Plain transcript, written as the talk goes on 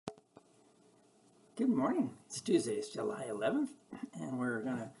Good morning. It's Tuesday, it's July 11th, and we're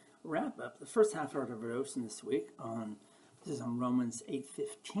going to wrap up the first half of our devotion this week this is on Romans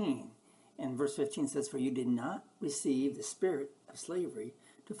 8:15. And verse 15 says, "For you did not receive the spirit of slavery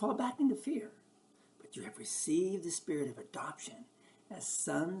to fall back into fear, but you have received the spirit of adoption as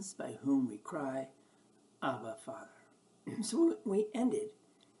sons, by whom we cry, Abba, Father." So we ended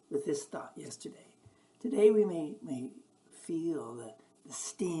with this thought yesterday. Today we may feel the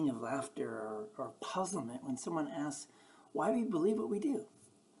sting of laughter or puzzlement when someone asks why we believe what we do.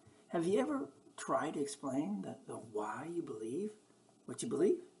 Have you ever tried to explain the why you believe what you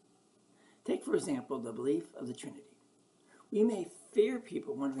believe? Take, for example, the belief of the Trinity. We may fear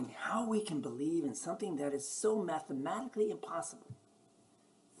people wondering how we can believe in something that is so mathematically impossible.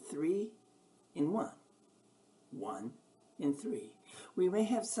 3 in 1, 1 in 3. We may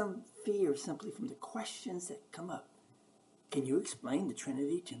have some fear simply from the questions that come up. Can you explain the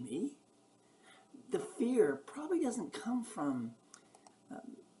Trinity to me? The fear probably doesn't come from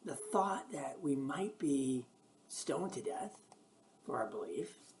the thought that we might be stoned to death for our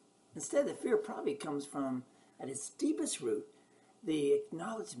belief. Instead, the fear probably comes from, at its deepest root, the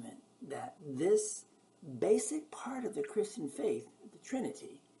acknowledgement that this basic part of the Christian faith, the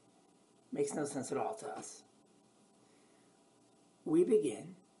Trinity, makes no sense at all to us. We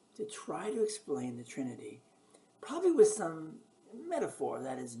begin to try to explain the Trinity probably with some metaphor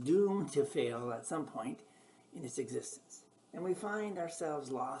that is doomed to fail at some point in its existence. And we find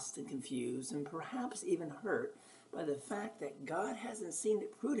ourselves lost and confused and perhaps even hurt by the fact that God hasn't seen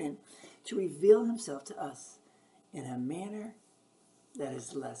it prudent to reveal himself to us in a manner that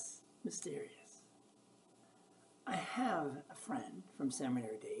is less mysterious. I have a friend from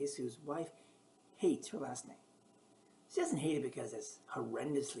seminary days whose wife hates her last name. She doesn't hate it because it's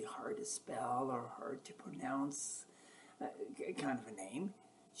horrendously hard to spell or hard to pronounce, kind of a name.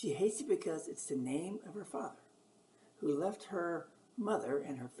 She hates it because it's the name of her father, who left her mother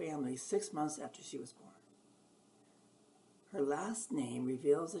and her family 6 months after she was born. Her last name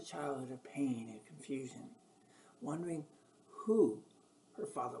reveals a childhood of pain and confusion, wondering who her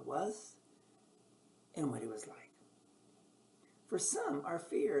father was and what he was like. For some, our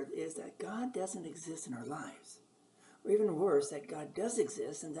fear is that God doesn't exist in our lives. Or even worse, that God does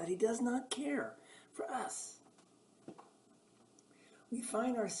exist and that he does not care for us. We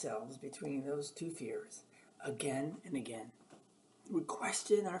find ourselves between those two fears again and again. We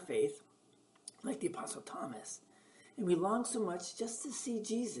question our faith like the Apostle Thomas, and we long so much just to see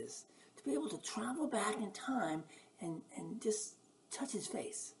Jesus, to be able to travel back in time and just touch his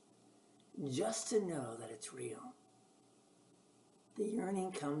face, just to know that it's real. The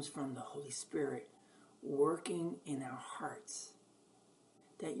yearning comes from the Holy Spirit working in our hearts.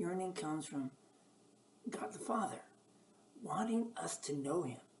 That yearning comes from God the Father, wanting us to know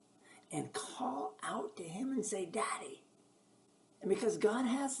him and call out to him and say, Daddy. And because God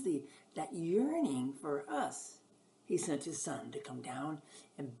has that yearning for us, he sent his son to come down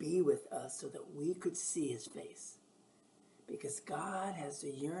and be with us so that we could see his face. Because God has the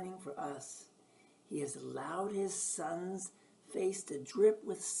yearning for us, he has allowed his son's face to drip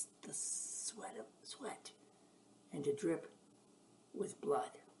with the sweat and to drip with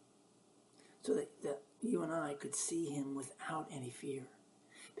blood, so that you and I could see him without any fear.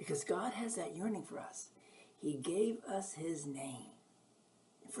 Because God has that yearning for us. He gave us his name.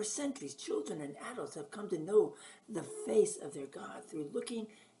 And for centuries, children and adults have come to know the face of their God through looking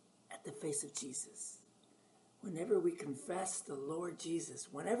at the face of Jesus. Whenever we confess the Lord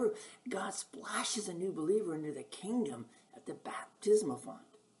Jesus, whenever God splashes a new believer into the kingdom at the baptismal font,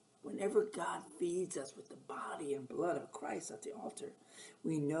 whenever God feeds us with the body and blood of Christ at the altar,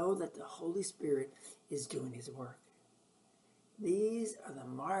 we know that the Holy Spirit is doing his work. These are the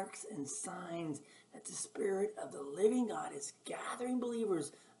marks and signs that the Spirit of the living God is gathering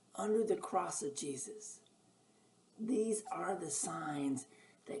believers under the cross of Jesus. These are the signs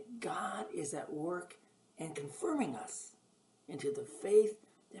that God is at work and confirming us into the faith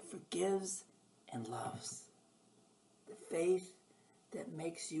that forgives and loves. The faith that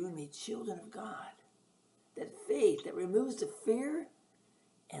makes you and me children of God. That faith that removes the fear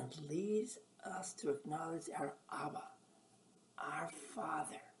and leads us to acknowledge our Abba, our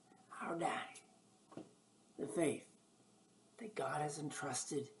Father, our Daddy. The faith that God has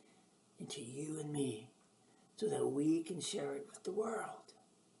entrusted into you and me so that we can share it with the world.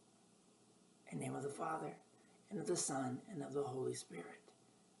 In the name of the Father, and of the Son, and of the Holy Spirit.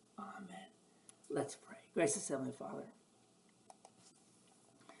 Amen. Let's pray. Gracious Heavenly Father,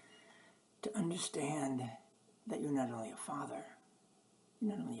 to understand that you're not only a father,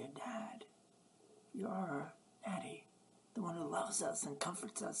 you're not only a dad, you are a daddy. the one who loves us and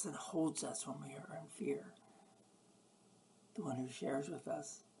comforts us and holds us when we are in fear, the one who shares with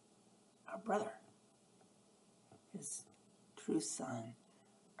us our brother, his true Son,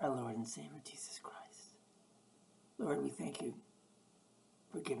 our Lord and Savior, Jesus Christ. Lord, we thank you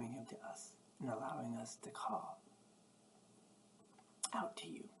for giving him to us and allowing us to call out to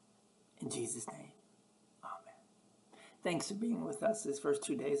you. In Jesus' name, amen. Thanks for being with us this first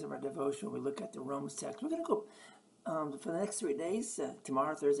 2 days of our devotion. We look at the Romans text. We're going to go for the next 3 days,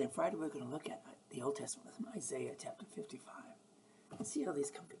 tomorrow, Thursday, and Friday, we're going to look at the Old Testament from Isaiah chapter 55 and see how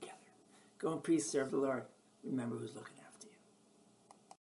these come together. Go in peace, serve the Lord. Remember who's looking at you.